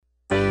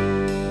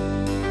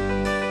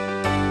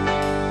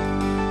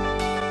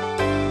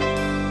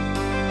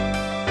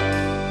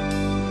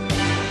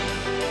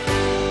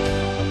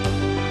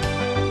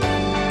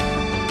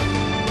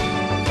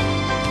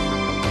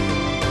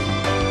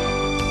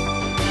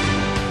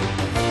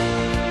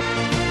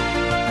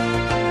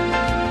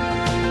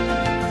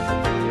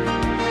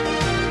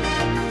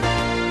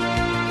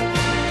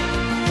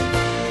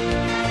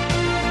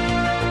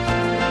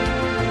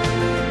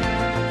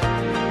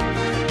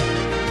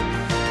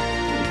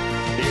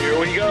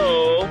we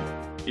go.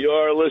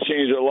 You're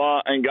listening to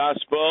Law and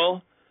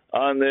Gospel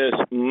on this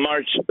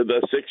March the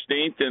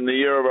 16th in the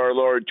year of our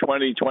Lord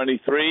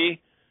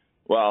 2023.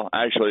 Well,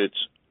 actually,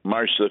 it's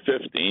March the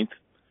 15th.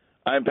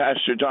 I'm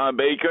Pastor Tom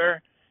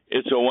Baker.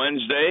 It's a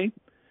Wednesday,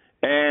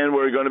 and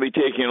we're going to be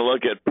taking a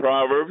look at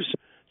Proverbs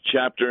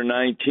chapter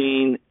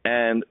 19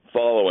 and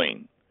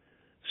following.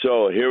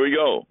 So here we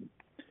go.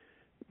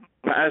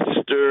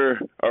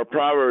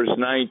 Proverbs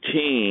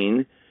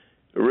 19,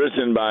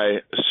 written by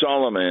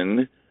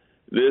Solomon.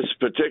 This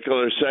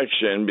particular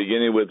section,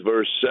 beginning with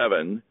verse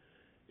 7,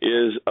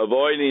 is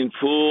Avoiding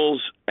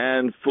Fools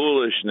and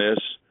Foolishness,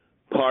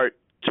 Part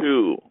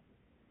 2.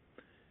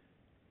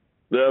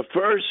 The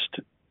first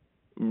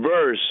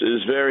verse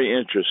is very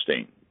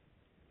interesting.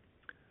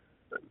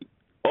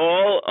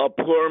 All a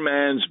poor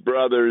man's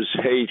brothers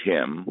hate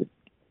him.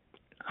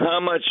 How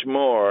much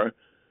more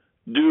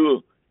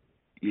do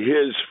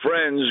his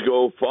friends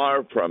go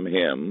far from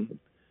him?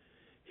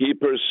 He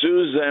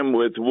pursues them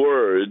with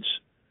words,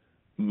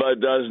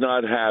 but does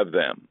not have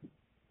them.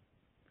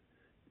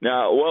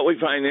 Now, what we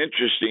find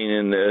interesting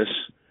in this,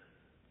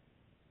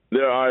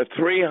 there are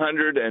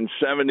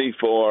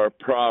 374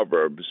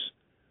 proverbs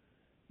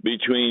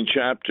between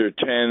chapter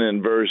 10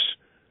 and verse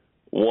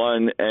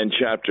 1 and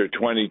chapter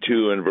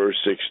 22 and verse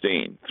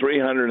 16.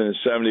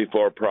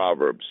 374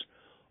 proverbs.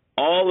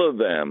 All of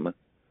them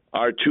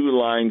are 2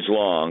 lines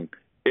long,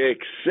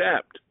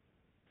 except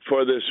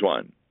for this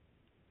one.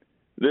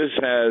 This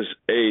has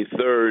a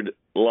third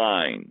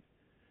line.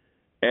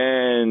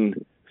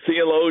 And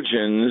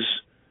theologians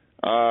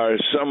are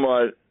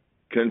somewhat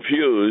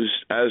confused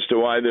as to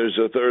why there's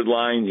a third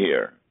line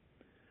here.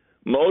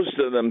 Most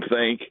of them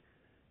think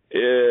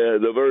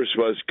the verse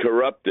was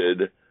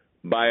corrupted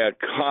by a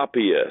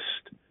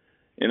copyist.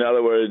 In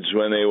other words,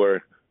 when they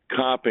were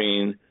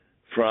copying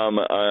from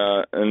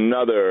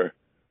another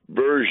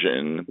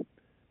version,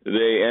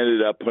 they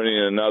ended up putting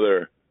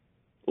another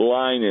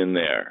line in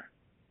there.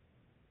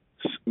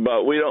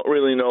 But we don't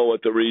really know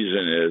what the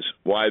reason is,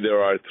 why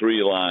there are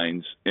 3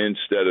 lines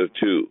instead of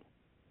 2.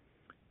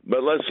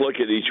 But let's look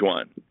at each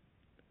one.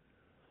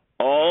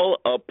 All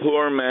a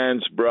poor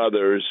man's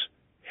brothers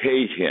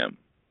hate him.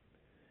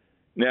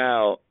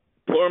 Now,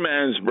 poor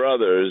man's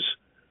brothers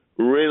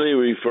really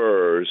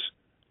refers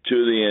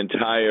to the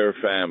entire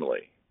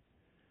family.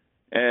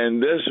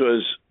 And this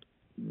was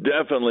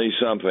definitely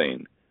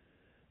something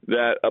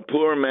that a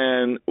poor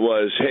man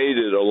was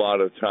hated a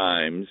lot of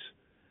times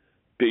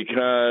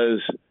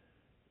because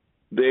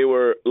they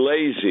were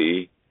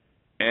lazy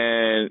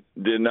and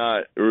did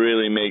not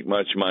really make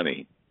much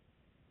money.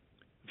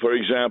 For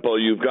example,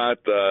 you've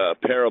got the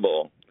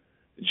parable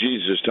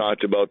Jesus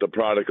talked about the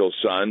prodigal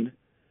son.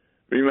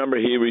 Remember,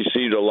 he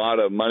received a lot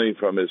of money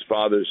from his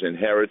father's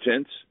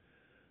inheritance,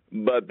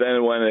 but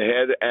then went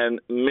ahead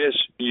and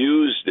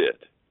misused it.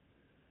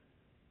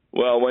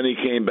 Well, when he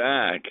came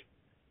back,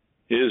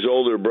 his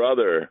older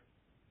brother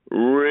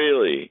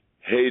really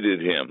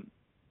hated him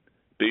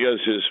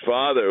because his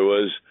father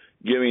was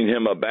giving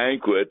him a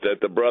banquet that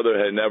the brother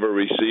had never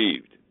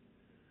received.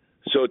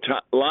 So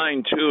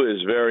line 2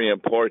 is very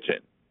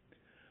important.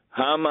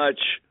 How much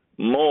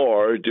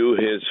more do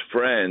his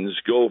friends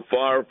go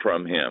far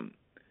from him?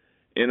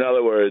 In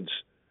other words,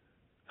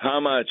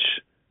 how much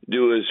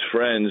do his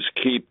friends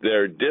keep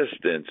their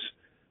distance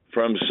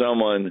from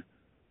someone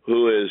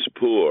who is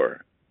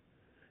poor?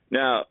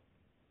 Now,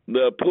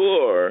 the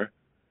poor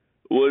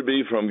would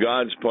be, from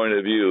God's point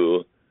of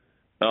view,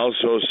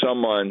 also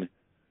someone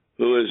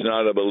who is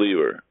not a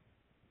believer.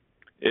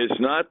 It's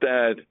not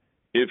that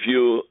if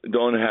you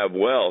don't have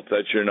wealth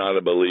that you're not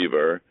a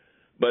believer,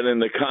 but in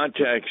the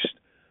context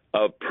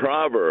of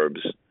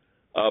Proverbs,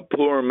 a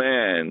poor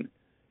man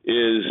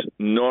is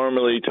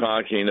normally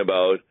talking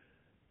about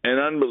an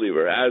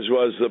unbeliever, as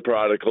was the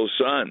prodigal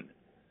son.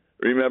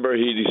 Remember,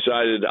 he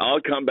decided,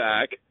 I'll come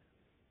back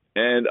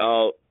and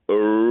I'll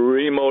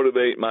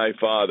remotivate my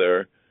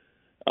father.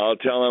 I'll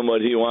tell him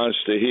what he wants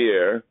to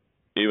hear,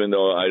 even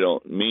though I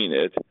don't mean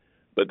it,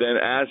 but then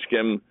ask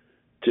him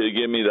to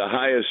give me the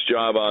highest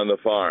job on the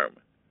farm.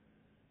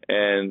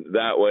 And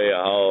that way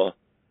I'll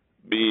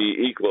be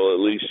equal at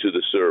least to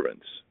the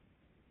servants.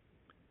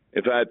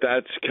 In fact,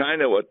 that's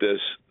kind of what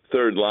this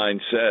third line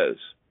says.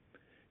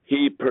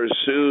 He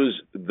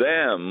pursues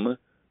them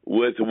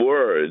with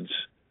words,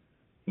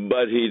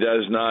 but he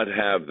does not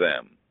have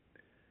them.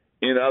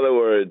 In other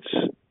words,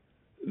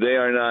 they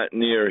are not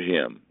near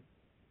him.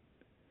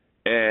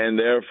 And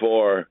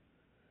therefore,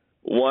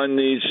 one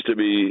needs to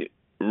be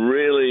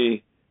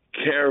really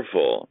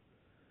careful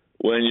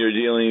when you're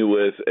dealing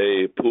with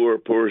a poor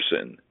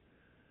person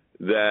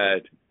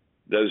that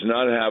does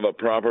not have a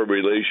proper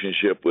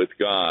relationship with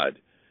God.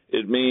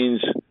 It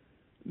means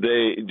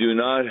they do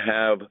not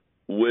have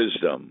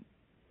wisdom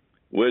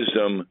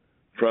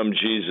from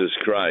Jesus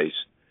Christ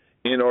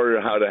in order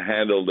how to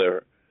handle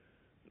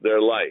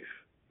their life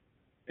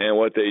and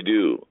what they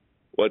do,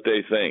 what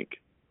they think,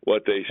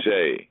 what they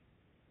say.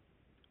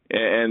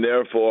 And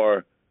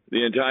therefore,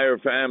 the entire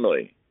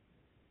family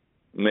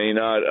may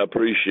not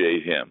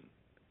appreciate him.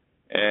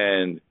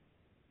 And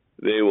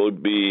they will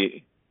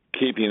be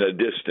keeping a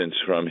distance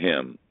from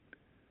him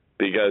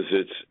because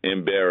it's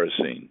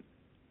embarrassing.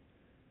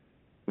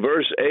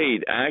 Verse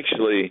 8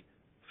 actually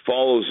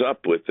follows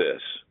up with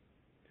this.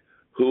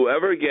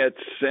 Whoever gets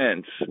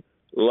sense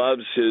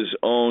loves his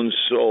own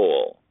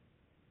soul.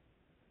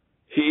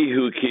 He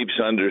who keeps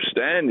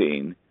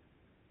understanding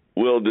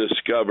will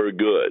discover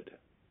good.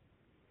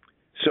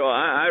 So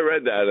I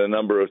read that a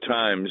number of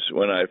times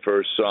when I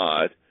first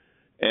saw it,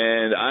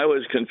 and I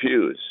was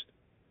confused.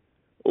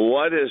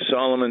 What is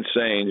Solomon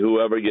saying?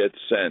 Whoever gets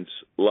sense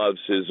loves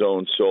his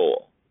own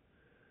soul.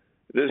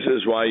 This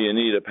is why you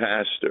need a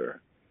pastor,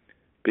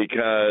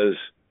 because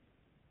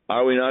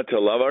are we not to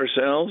love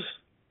ourselves?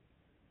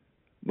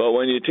 But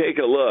when you take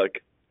a look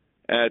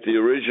at the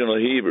original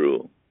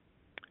Hebrew,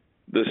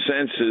 the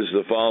sense is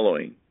the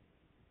following.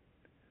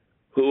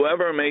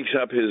 Whoever makes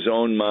up his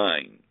own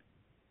mind,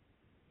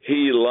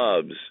 he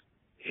loves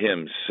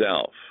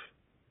himself.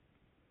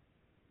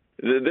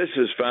 This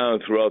is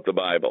found throughout the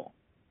Bible,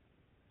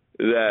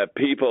 that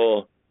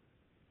people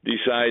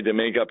decide to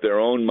make up their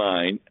own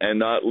mind and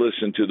not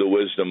listen to the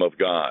wisdom of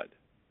God,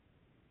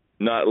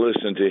 not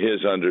listen to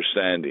his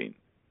understanding.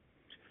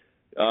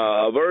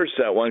 A verse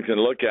that one can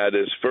look at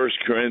is 1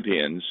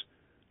 Corinthians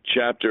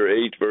chapter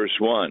 8, verse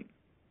 1.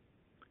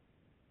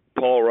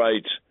 Paul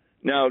writes,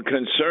 "Now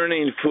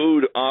concerning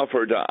food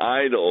offered to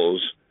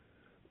idols,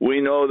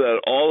 we know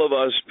that all of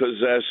us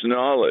possess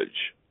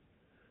knowledge.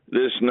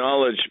 This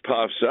knowledge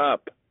puffs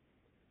up,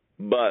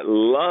 but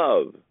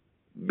love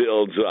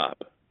builds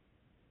up."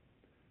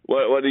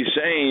 What he's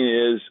saying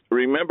is,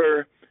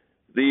 remember,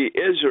 the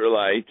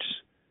Israelites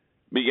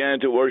began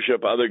to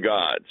worship other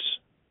gods.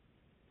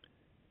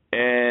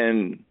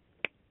 And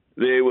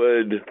they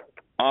would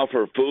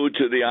offer food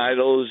to the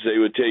idols. They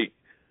would take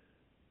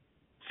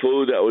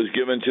food that was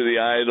given to the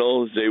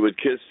idols. They would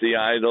kiss the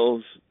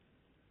idols.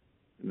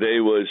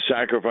 They would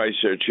sacrifice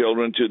their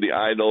children to the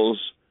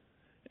idols.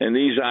 And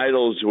these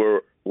idols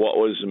were what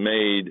was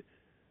made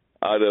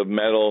out of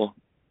metal,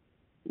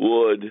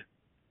 wood,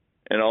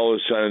 and all of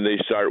a sudden they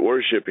start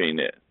worshiping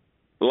it,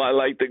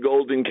 like the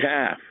golden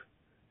calf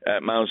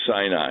at Mount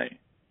Sinai.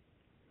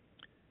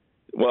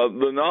 Well,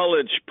 the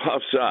knowledge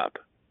puffs up,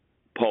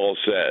 Paul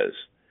says.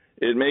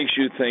 It makes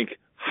you think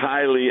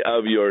highly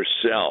of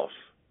yourself.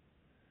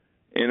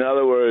 In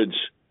other words,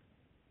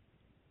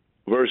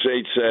 verse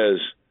 8 says,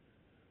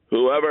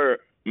 whoever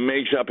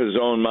makes up his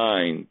own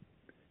mind,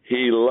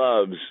 he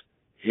loves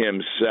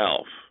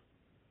himself.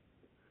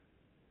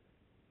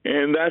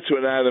 And that's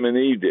what Adam and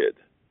Eve did.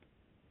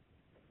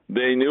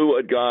 They knew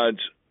what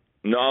God's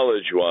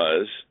knowledge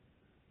was,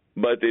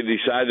 but they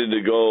decided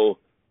to go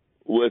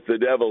with the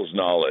devil's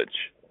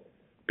knowledge,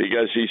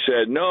 because he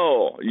said,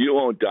 no, you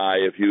won't die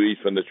if you eat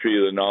from the tree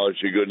of the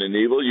knowledge of good and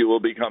evil. You will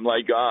become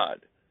like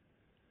God.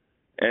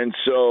 And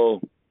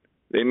so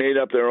they made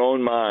up their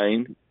own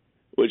mind,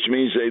 which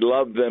means they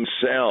loved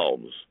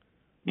themselves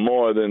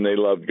more than they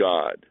loved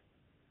God.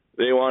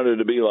 They wanted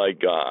to be like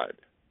God.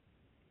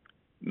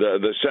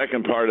 The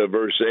second part of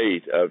verse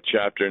 8 of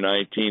chapter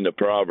 19 of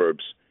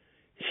Proverbs,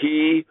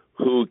 he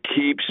who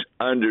keeps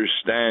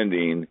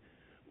understanding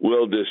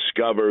will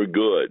discover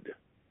good.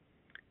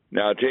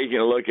 Now, taking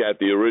a look at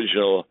the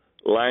original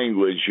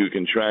language, you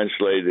can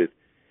translate it,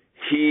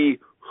 he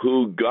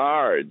who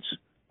guards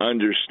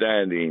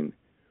understanding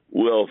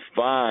will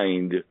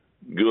find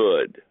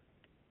good.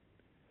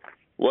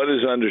 What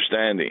is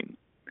understanding?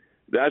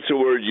 That's a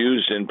word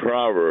used in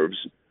Proverbs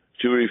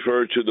to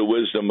refer to the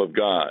wisdom of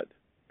God.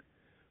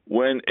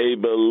 When a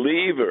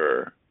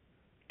believer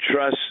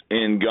trusts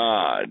in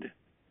God,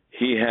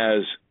 he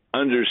has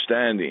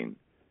understanding.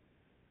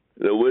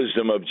 The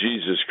wisdom of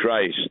Jesus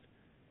Christ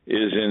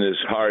is in his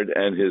heart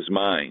and his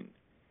mind.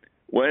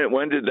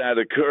 When did that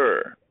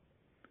occur?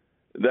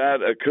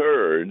 That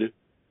occurred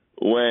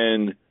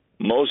when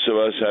most of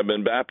us have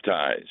been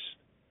baptized.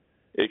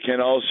 It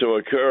can also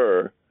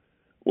occur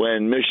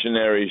when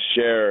missionaries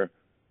share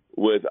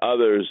with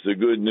others the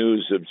good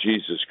news of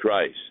Jesus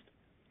Christ,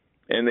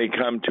 and they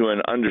come to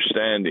an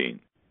understanding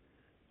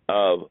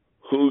of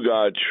who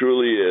God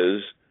truly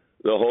is,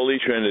 the Holy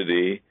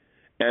Trinity,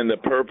 and the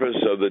purpose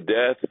of the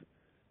death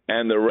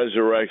and the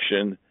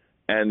resurrection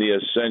and the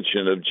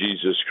ascension of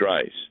Jesus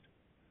Christ.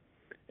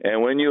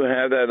 And when you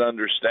have that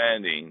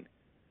understanding,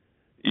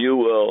 you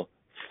will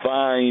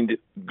find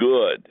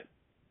good.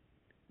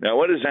 Now,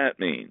 what does that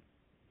mean?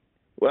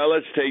 Well,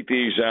 let's take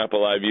the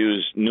example I've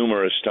used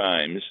numerous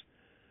times.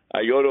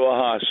 I go to a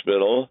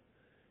hospital,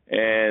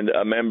 and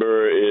a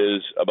member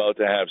is about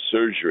to have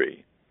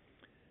surgery,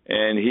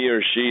 and he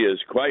or she is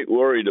quite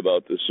worried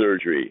about the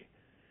surgery.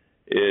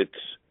 It's,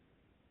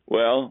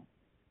 well,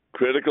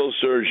 critical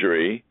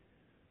surgery.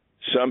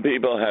 Some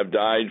people have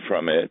died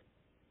from it,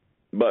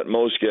 but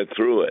most get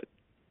through it.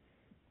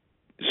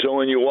 So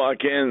when you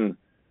walk in,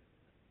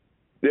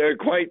 they're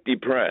quite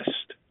depressed.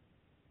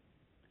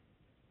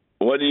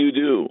 What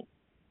do?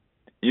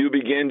 You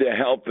begin to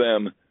help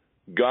them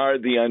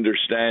guard the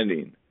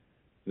understanding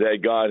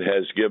that God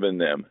has given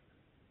them.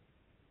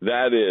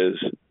 That is,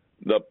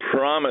 the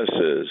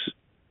promises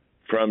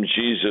from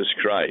Jesus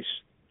Christ.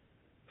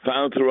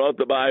 found throughout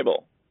the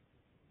Bible.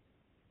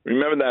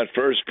 Remember that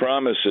first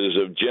promises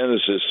of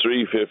Genesis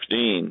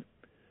 3:15,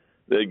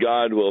 that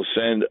God will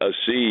send a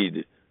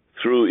seed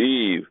through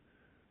Eve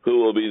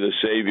who will be the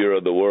Savior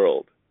of the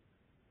world.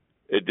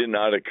 It did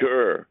not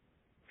occur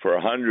for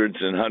hundreds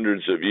and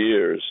hundreds of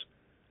years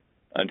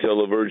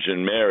until the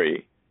Virgin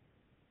Mary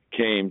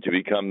came to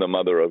become the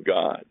Mother of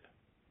God.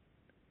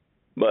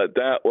 But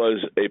that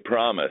was a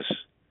promise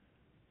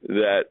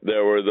that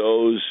there were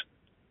those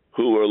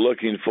who were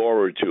looking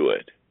forward to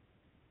it.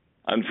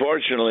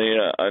 Unfortunately,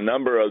 a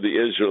number of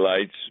the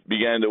Israelites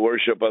began to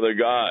worship other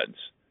gods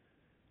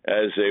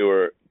as they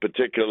were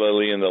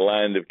particularly in the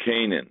land of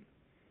Canaan.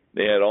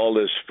 They had all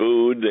this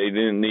food. They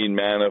didn't need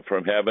manna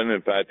from heaven.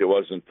 In fact, it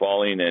wasn't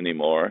falling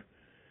anymore.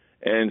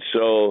 And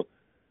so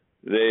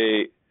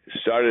they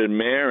started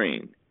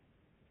marrying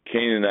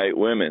Canaanite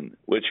women,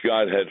 which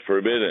God had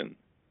forbidden.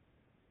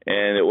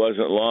 And it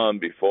wasn't long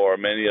before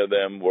many of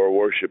them were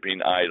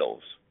worshiping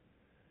idols.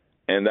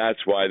 And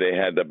that's why they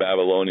had the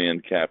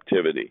Babylonian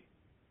captivity.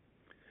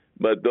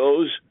 But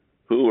those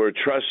who were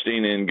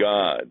trusting in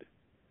God,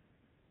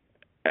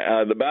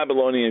 the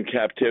Babylonian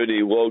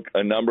captivity woke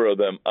a number of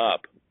them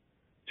up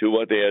to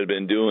what they had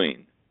been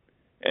doing.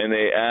 And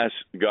they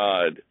asked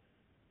God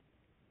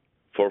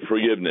for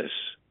forgiveness,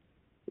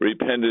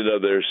 repented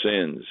of their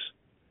sins.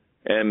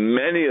 And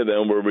many of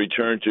them were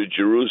returned to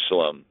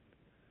Jerusalem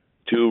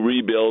to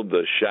rebuild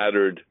the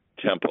shattered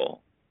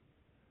temple.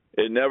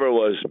 It never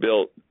was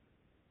built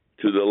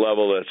to the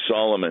level that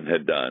Solomon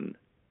had done,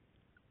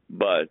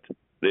 but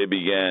they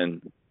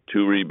began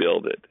to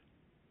rebuild it.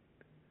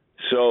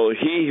 So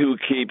he who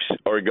keeps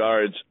or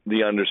guards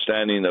the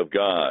understanding of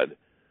God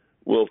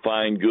will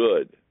find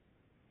good.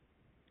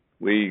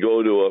 We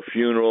go to a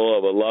funeral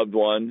of a loved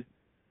one,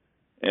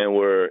 and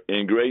we're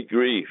in great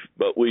grief,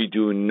 but we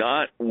do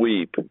not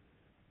weep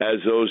as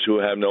those who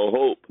have no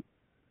hope,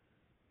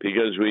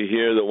 because we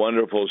hear the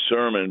wonderful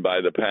sermon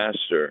by the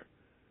pastor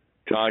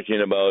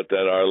talking about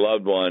that our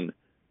loved one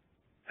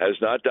has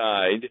not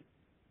died,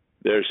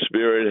 their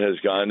spirit has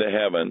gone to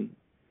heaven,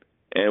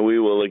 and we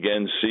will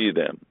again see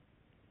them.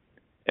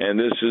 And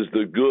this is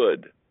the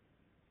good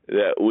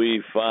that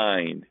we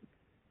find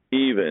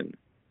even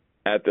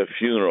at the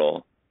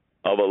funeral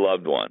of a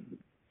loved one.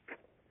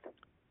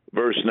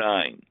 Verse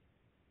 9,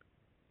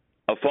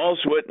 a false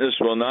witness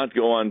will not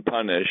go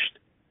unpunished.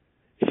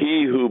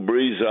 He who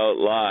breathes out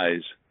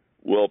lies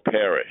will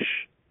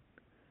perish.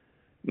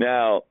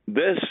 Now,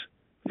 this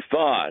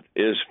thought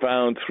is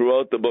found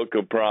throughout the book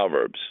of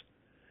Proverbs.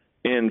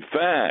 In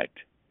fact,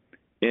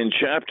 in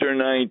chapter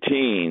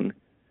 19,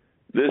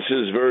 this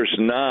is verse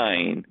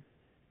 9,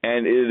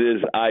 and it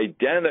is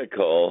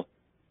identical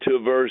to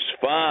verse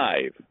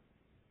 5.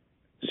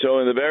 So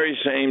in the very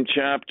same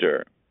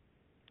chapter,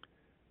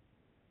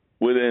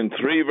 within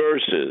 3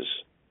 verses,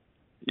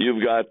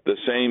 you've got the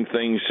same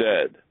thing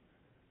said.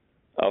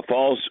 A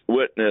false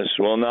witness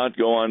will not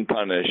go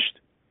unpunished.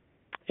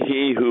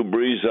 He who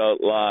breathes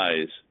out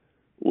lies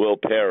will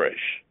perish.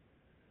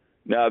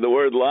 Now, the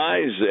word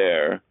lies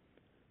there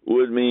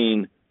would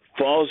mean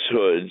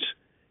falsehoods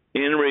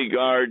in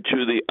regard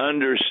to the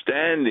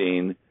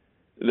understanding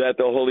that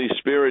the Holy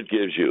Spirit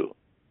gives you.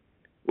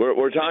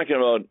 We're talking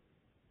about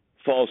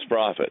false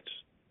prophets.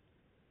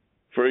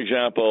 For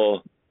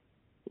example,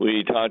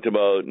 we talked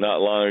about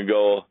not long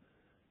ago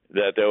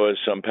that there was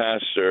some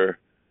pastor,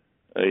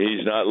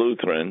 he's not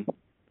Lutheran,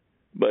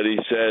 but he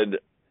said,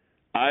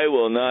 I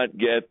will not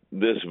get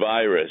this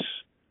virus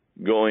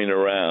going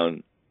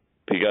around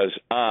because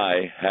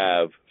I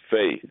have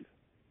faith.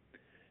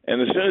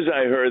 And as soon as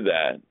I heard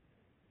that,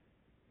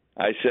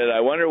 I said,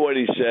 I wonder what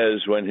he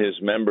says when his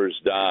members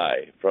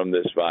die from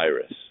this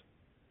virus.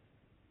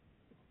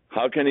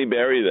 How can he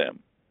bury them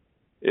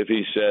if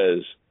he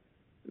says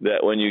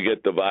that when you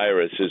get the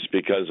virus, it's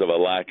because of a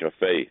lack of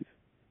faith?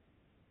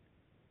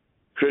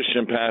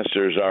 Christian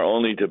pastors are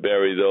only to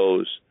bury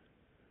those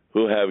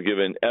who have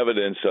given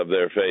evidence of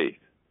their faith.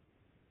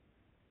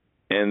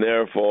 And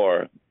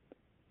therefore,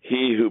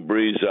 he who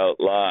breathes out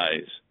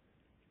lies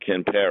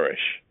can perish,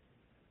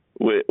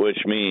 which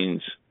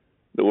means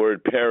the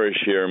word perish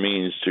here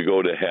means to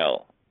go to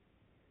hell.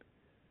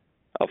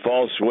 A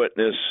false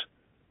witness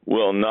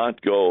will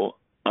not go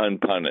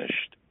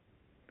unpunished.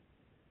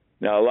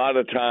 Now, a lot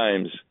of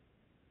times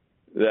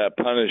that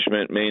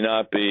punishment may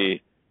not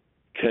be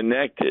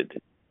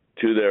connected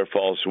to their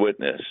false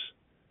witness.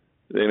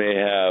 They may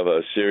have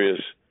a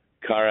serious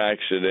car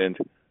accident,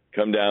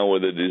 come down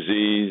with a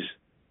disease,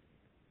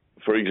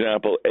 for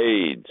example,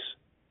 AIDS.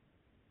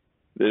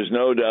 There's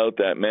no doubt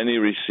that many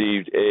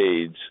received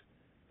AIDS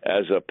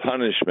as a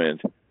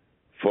punishment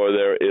for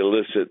their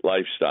illicit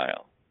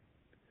lifestyle.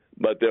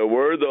 But there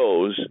were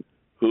those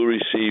who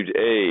received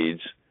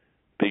AIDS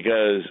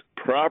because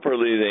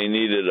properly they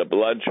needed a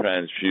blood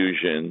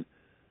transfusion,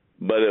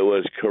 but it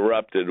was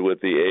corrupted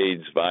with the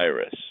AIDS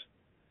virus.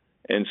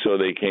 And so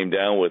they came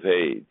down with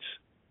AIDS.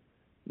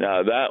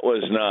 Now, that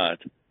was not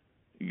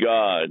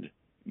God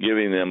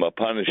giving them a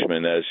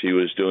punishment as he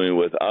was doing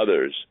with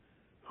others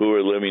who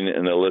were living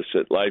an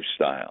illicit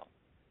lifestyle.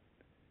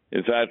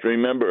 In fact,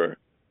 remember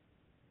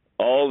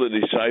all the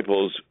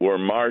disciples were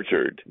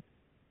martyred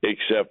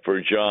except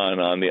for John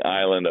on the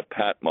island of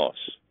Patmos.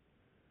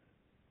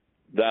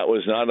 That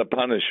was not a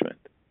punishment.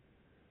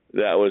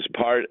 That was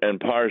part and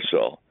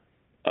parcel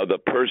of the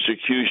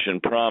persecution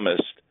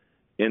promised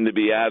in the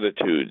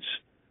Beatitudes,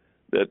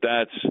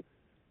 that's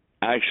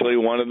actually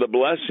one of the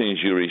blessings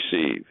you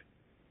receive,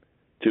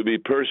 to be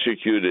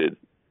persecuted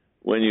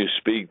when you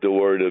speak the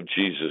word of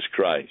Jesus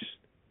Christ.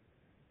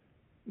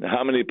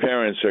 How many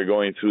parents are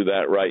going through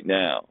that right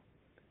now,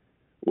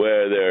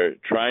 where they're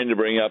trying to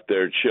bring up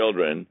their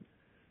children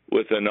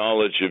with the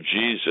knowledge of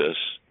Jesus,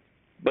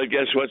 but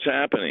guess what's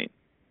happening?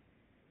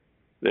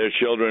 Their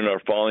children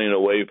are falling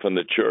away from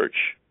the church.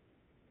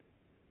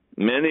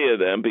 Many of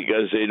them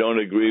because they don't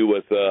agree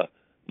with the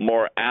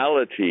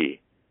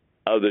morality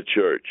of the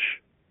church.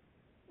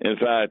 In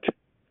fact,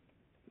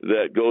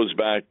 that goes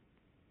back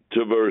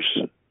to verse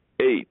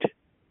 8.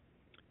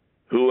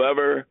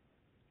 Whoever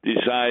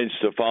decides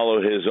to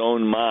follow his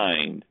own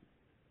mind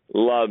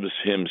loves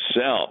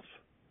himself,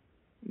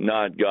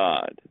 not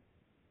God.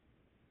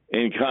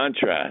 In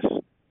contrast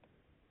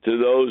to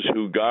those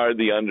who guard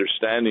the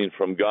understanding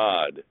from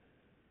God,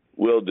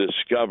 will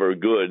discover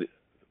good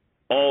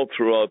all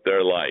throughout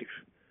their life.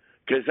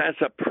 Because that's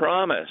a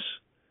promise.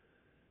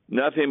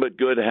 Nothing but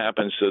good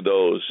happens to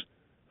those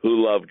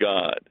who love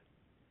God.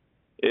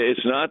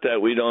 It's not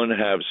that we don't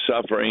have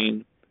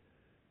suffering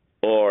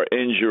or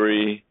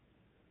injury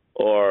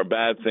or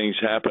bad things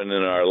happen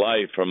in our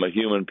life from a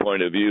human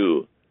point of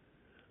view,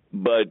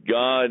 but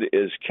God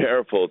is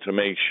careful to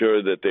make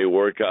sure that they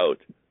work out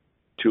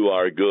to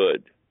our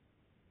good.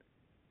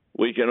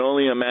 We can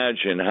only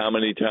imagine how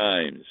many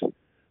times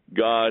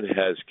God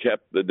has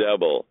kept the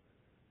devil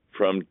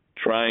from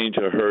trying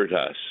to hurt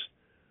us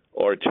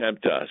or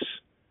tempt us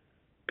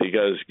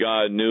because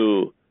God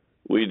knew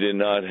we did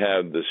not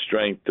have the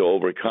strength to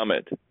overcome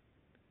it.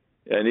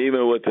 And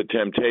even with the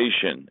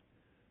temptation,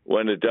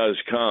 when it does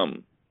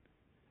come,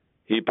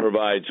 he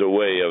provides a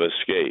way of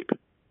escape.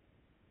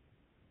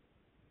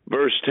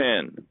 Verse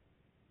 10,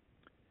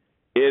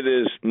 it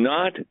is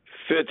not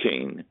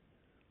fitting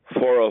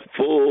for a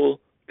fool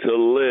to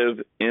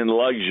live in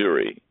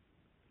luxury,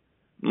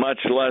 much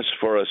less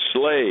for a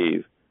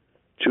slave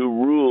to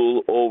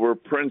rule over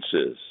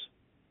princes.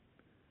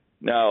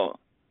 Now,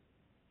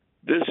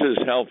 this is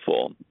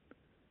helpful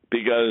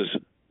because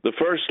the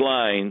first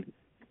line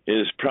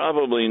is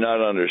probably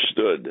not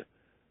understood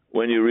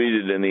when you read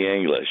it in the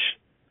English.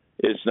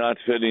 It's not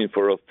fitting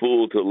for a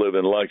fool to live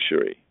in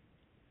luxury.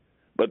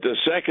 But the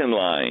second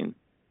line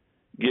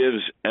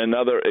gives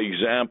another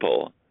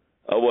example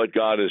of what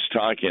God is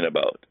talking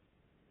about.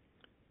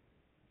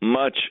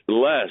 Much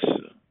less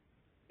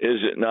is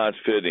it not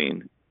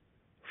fitting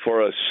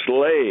for a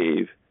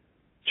slave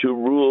to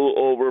rule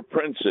over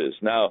princes.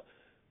 Now,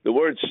 the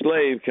word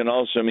slave can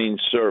also mean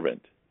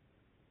servant.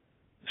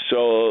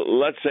 So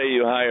let's say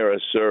you hire a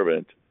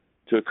servant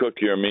to cook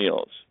your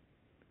meals,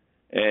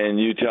 and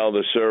you tell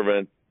the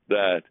servant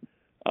that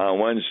on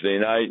Wednesday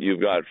night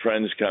you've got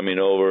friends coming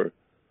over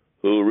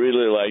who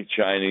really like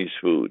Chinese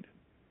food,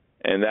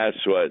 and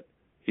that's what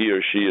he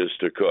or she is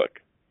to cook.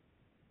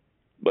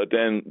 But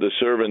then the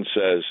servant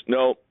says,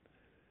 no,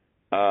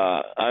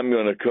 I'm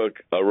going to cook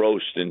a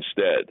roast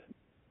instead.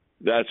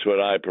 That's what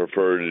I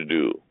prefer to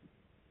do.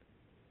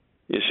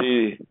 You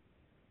see,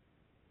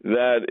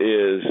 that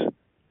is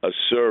a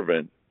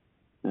servant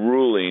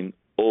ruling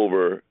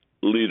over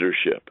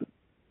leadership.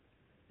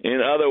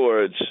 In other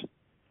words,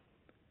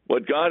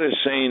 what God is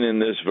saying in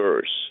this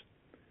verse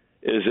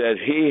is that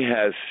he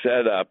has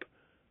set up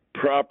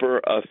proper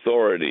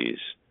authorities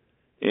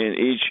in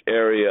each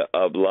area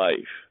of life.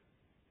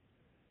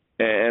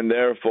 And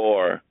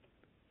therefore,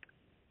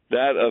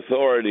 that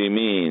authority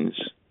means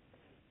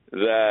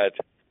that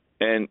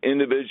an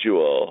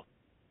individual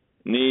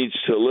needs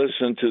to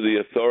listen to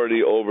the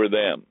authority over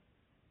them.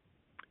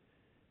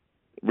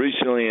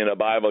 Recently in a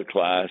Bible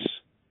class,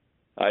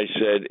 I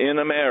said, in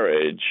a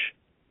marriage,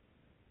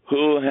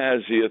 who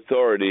has the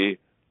authority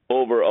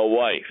over a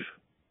wife?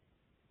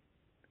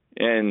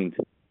 And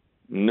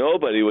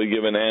nobody would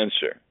give an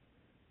answer.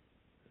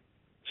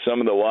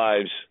 Some of the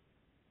wives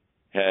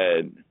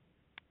had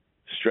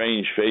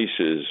strange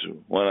faces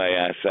when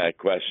I asked that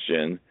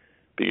question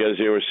because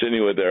they were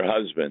sitting with their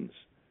husbands.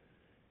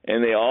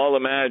 And they all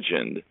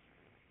imagined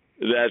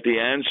that the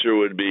answer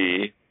would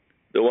be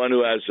the one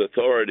who has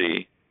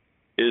authority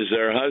is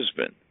their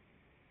husband.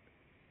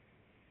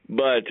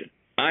 But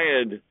I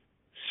had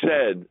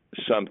said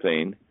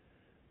something,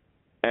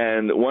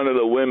 and one of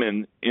the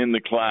women in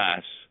the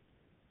class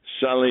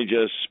suddenly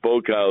just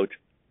spoke out,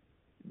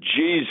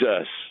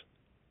 Jesus.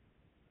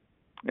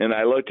 And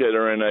I looked at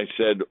her and I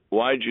said,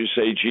 why'd you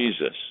say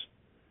Jesus?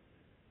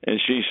 And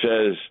she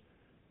says,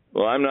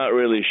 well, I'm not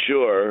really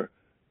sure,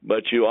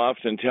 but you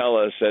often tell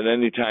us that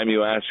any time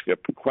you ask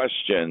a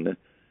question,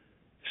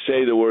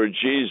 say the word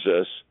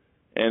Jesus,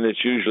 and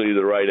it's usually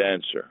the right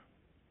answer.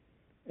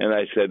 And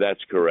I said,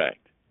 that's correct.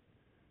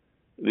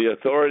 The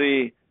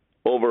authority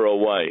over a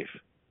wife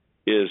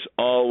is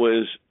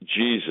always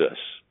Jesus.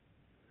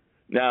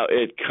 Now,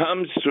 it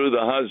comes through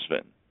the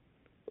husband,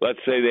 let's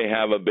say they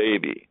have a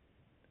baby.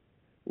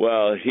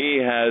 Well, he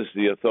has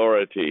the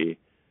authority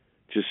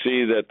to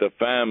see that the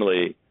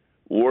family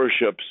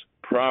worships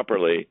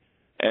properly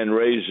and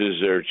raises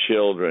their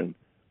children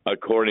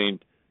according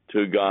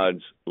to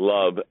God's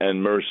love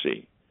and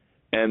mercy.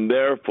 And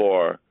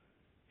therefore,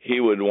 he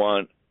would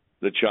want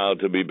the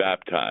child to be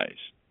baptized.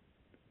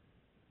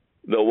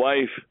 The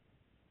wife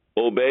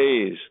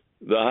obeys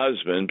the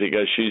husband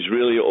because she's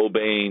really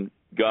obeying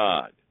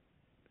God.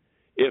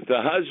 If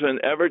the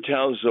husband ever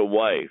tells the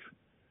wife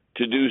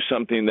to do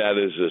something that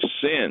is a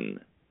sin,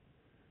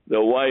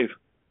 the wife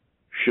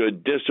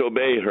should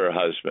disobey her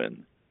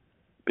husband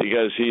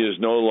because he is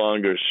no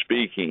longer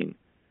speaking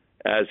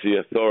as the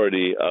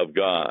authority of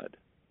God.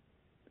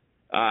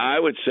 I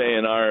would say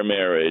in our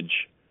marriage,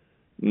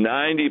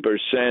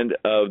 90%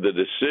 of the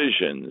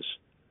decisions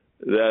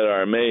that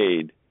are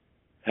made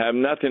have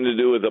nothing to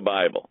do with the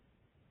Bible.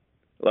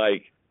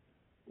 Like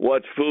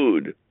what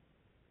food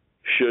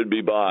should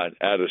be bought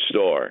at a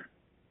store.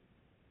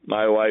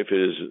 My wife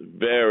is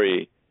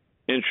very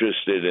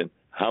interested in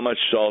how much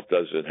salt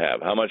does it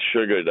have, how much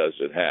sugar does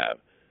it have.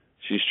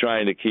 She's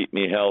trying to keep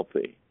me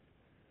healthy.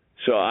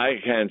 So I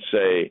can't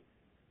say,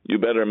 you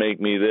better make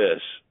me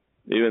this.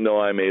 Even though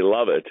I may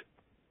love it,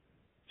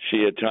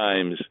 she at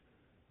times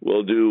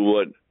will do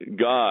what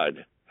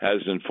God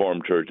has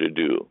informed her to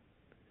do.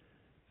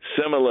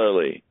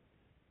 Similarly,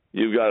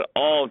 you've got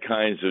all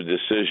kinds of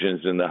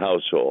decisions in the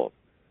household.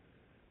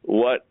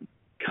 What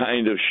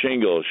kind of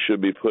shingles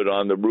should be put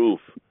on the roof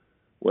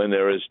when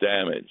there is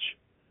damage?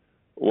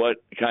 What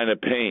kind of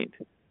paint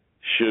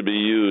should be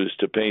used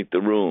to paint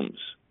the rooms?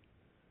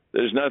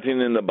 There's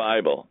nothing in the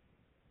Bible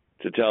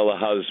to tell the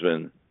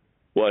husband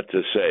what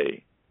to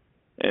say.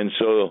 And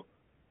so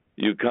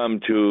you come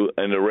to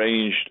an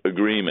arranged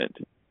agreement.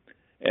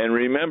 And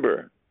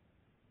remember,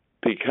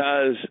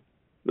 because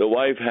the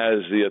wife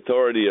has the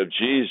authority of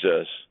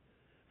Jesus,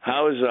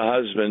 how is the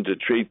husband to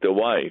treat the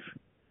wife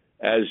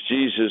as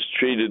Jesus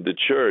treated the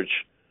church,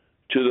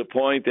 to the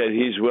point that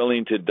he's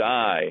willing to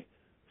die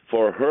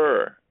for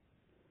her?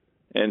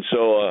 And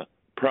so a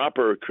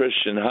proper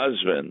Christian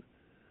husband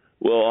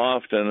will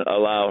often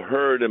allow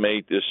her to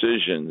make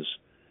decisions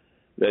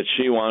that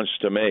she wants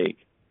to make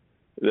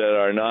that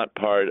are not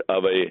part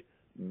of a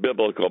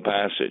biblical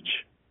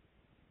passage.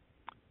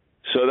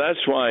 So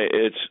that's why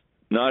it's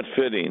not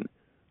fitting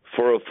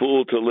for a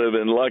fool to live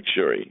in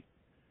luxury,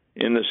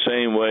 in the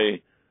same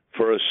way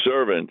for a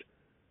servant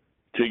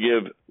to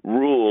give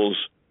rules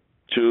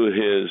to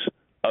his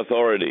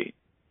authority.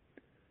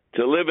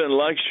 To live in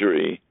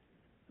luxury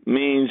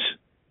means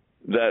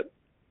that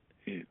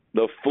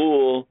the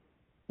fool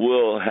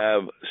will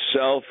have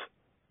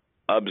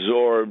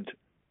self-absorbed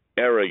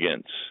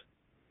arrogance.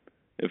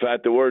 In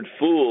fact, the word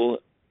fool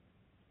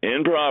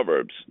in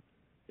Proverbs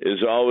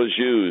is always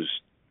used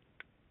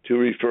to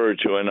refer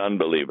to an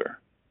unbeliever.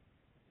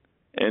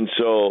 And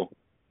so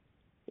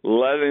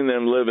letting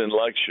them live in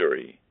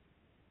luxury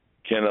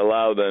can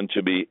allow them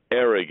to be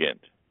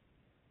arrogant.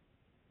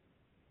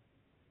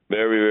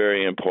 Very,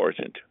 very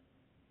important.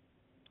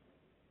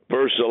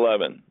 Verse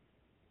 11.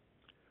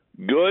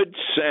 Good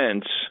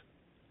sense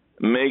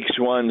makes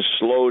one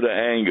slow to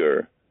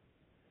anger,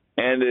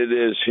 and it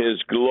is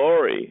his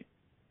glory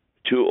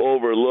to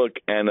overlook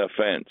an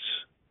offense.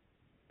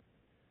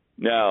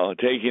 Now,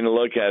 taking a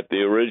look at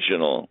the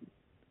original,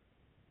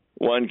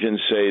 one can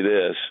say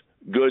this: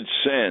 good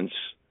sense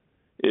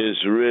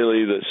is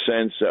really the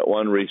sense that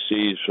one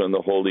receives from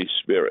the Holy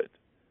Spirit.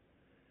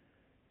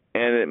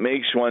 And it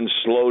makes one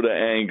slow to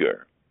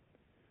anger,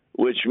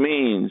 which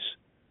means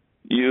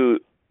you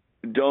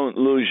don't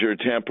lose your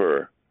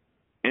temper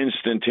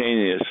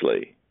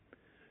instantaneously.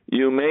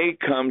 You may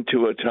come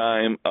to a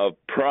time of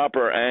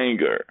proper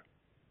anger,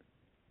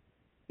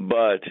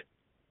 but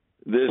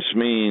this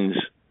means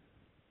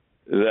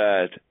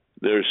that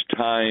there's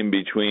time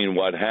between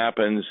what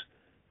happens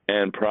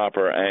and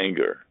proper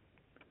anger.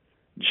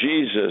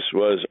 Jesus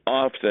was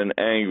often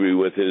angry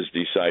with his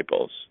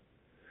disciples.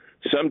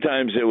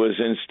 Sometimes it was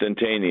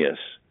instantaneous,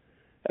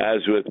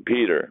 as with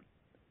Peter,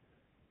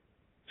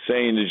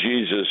 saying to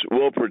Jesus,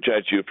 "We'll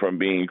protect you from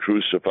being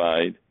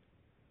crucified."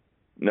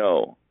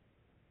 No,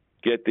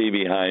 get thee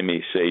behind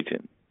me,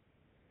 Satan.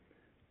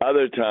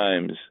 Other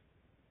times,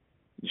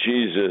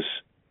 Jesus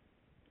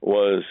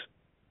was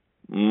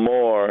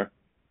more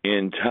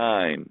in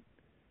time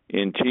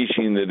in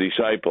teaching the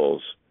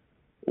disciples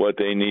what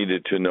they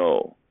needed to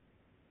know.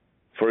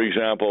 For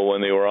example,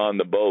 when they were on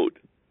the boat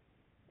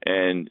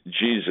and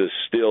Jesus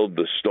stilled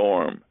the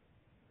storm,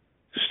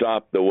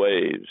 stopped the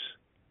waves,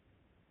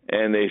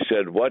 and they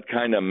said, "What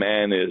kind of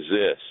man is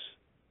this?"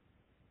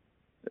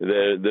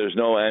 There's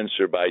no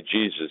answer by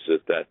Jesus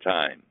at that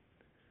time,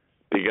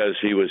 because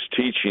he was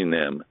teaching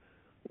them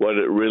what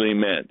it really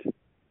meant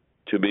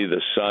to be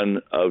the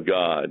Son of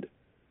God,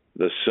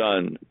 the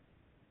Son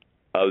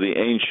of the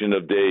Ancient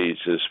of Days,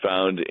 is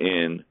found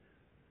in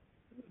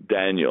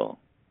Daniel,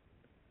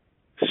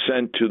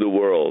 sent to the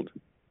world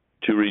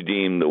to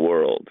redeem the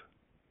world.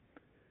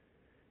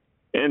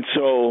 And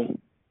so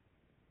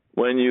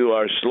when you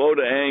are slow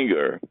to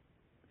anger,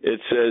 it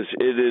it says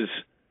it is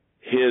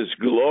his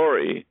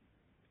glory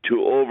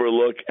to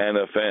overlook an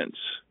offense.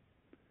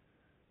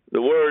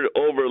 The word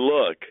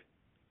overlook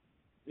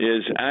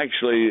is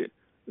actually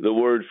the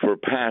word for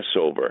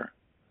Passover.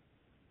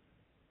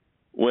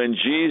 When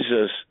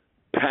Jesus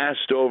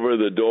passed over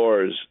the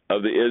doors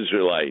of the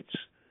Israelites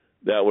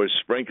that were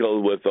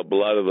sprinkled with the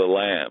blood of the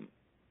Lamb,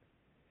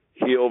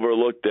 he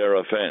overlooked their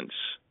offense.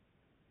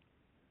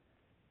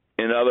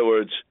 In other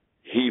words,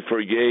 he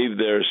forgave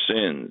their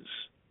sins.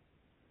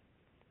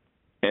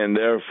 And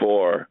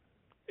therefore,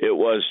 it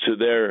was to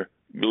their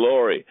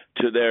glory,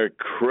 to their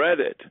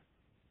credit,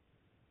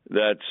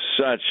 that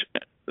such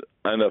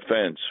an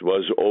offense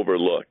was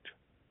overlooked.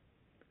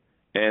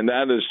 And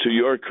that is to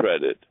your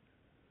credit.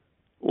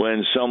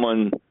 When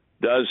someone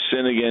does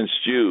sin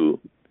against you,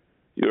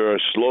 you're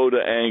slow to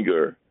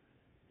anger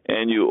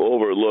and you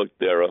overlook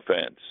their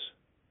offense.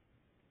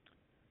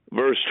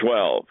 Verse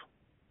 12,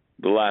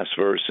 the last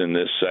verse in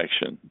this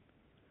section.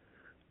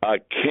 A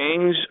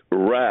king's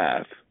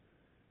wrath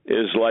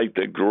is like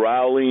the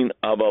growling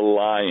of a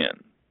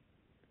lion,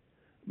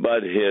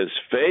 but his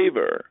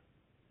favor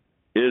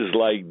is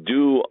like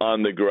dew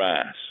on the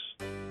grass.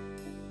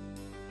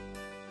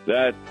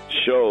 That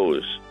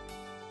shows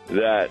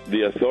that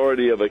the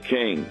authority of a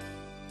king,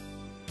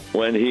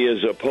 when he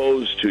is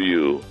opposed to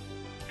you,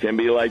 can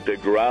be like the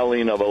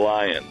growling of a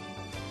lion.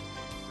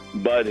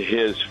 But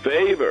his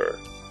favor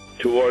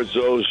towards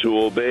those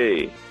who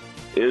obey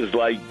is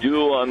like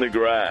dew on the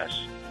grass.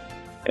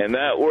 And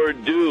that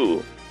word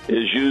dew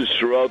is used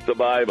throughout the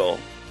Bible,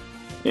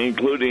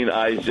 including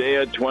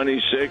Isaiah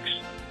 26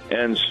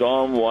 and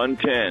Psalm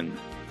 110,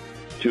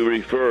 to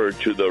refer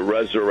to the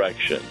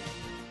resurrection.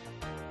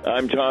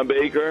 I'm Tom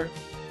Baker.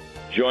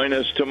 Join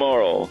us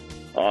tomorrow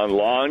on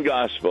Law and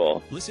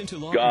Gospel. Listen to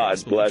Law God and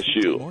Gospel bless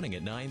you. Morning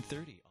at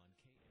 9:30 on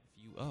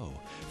KFUO.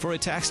 For a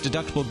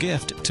tax-deductible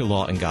gift to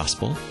Law and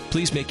Gospel,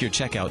 please make your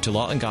check out to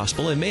Law and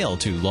Gospel and mail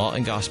to Law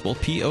and Gospel,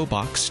 P.O.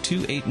 Box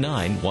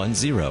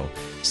 28910,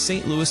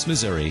 St. Louis,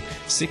 Missouri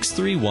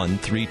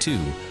 63132,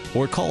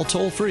 or call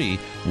toll-free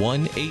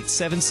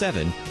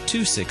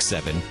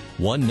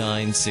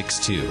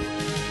 1-877-267-1962.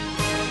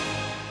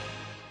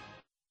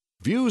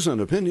 Views and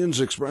opinions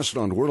expressed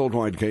on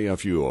Worldwide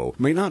KFUO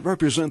may not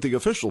represent the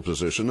official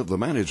position of the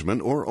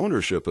management or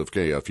ownership of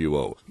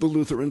KFUO, the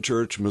Lutheran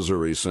Church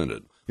Missouri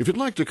Synod. If you'd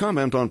like to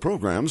comment on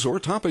programs or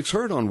topics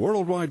heard on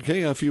Worldwide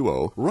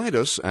KFUO, write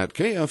us at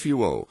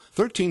KFUO,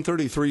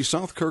 1333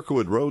 South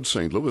Kirkwood Road,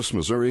 St. Louis,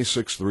 Missouri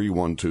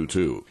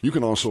 63122. You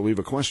can also leave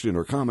a question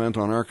or comment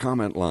on our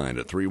comment line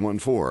at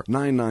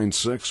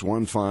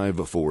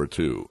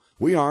 314-996-1542.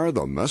 We are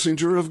the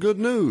messenger of good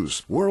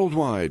news,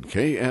 Worldwide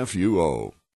KFUO.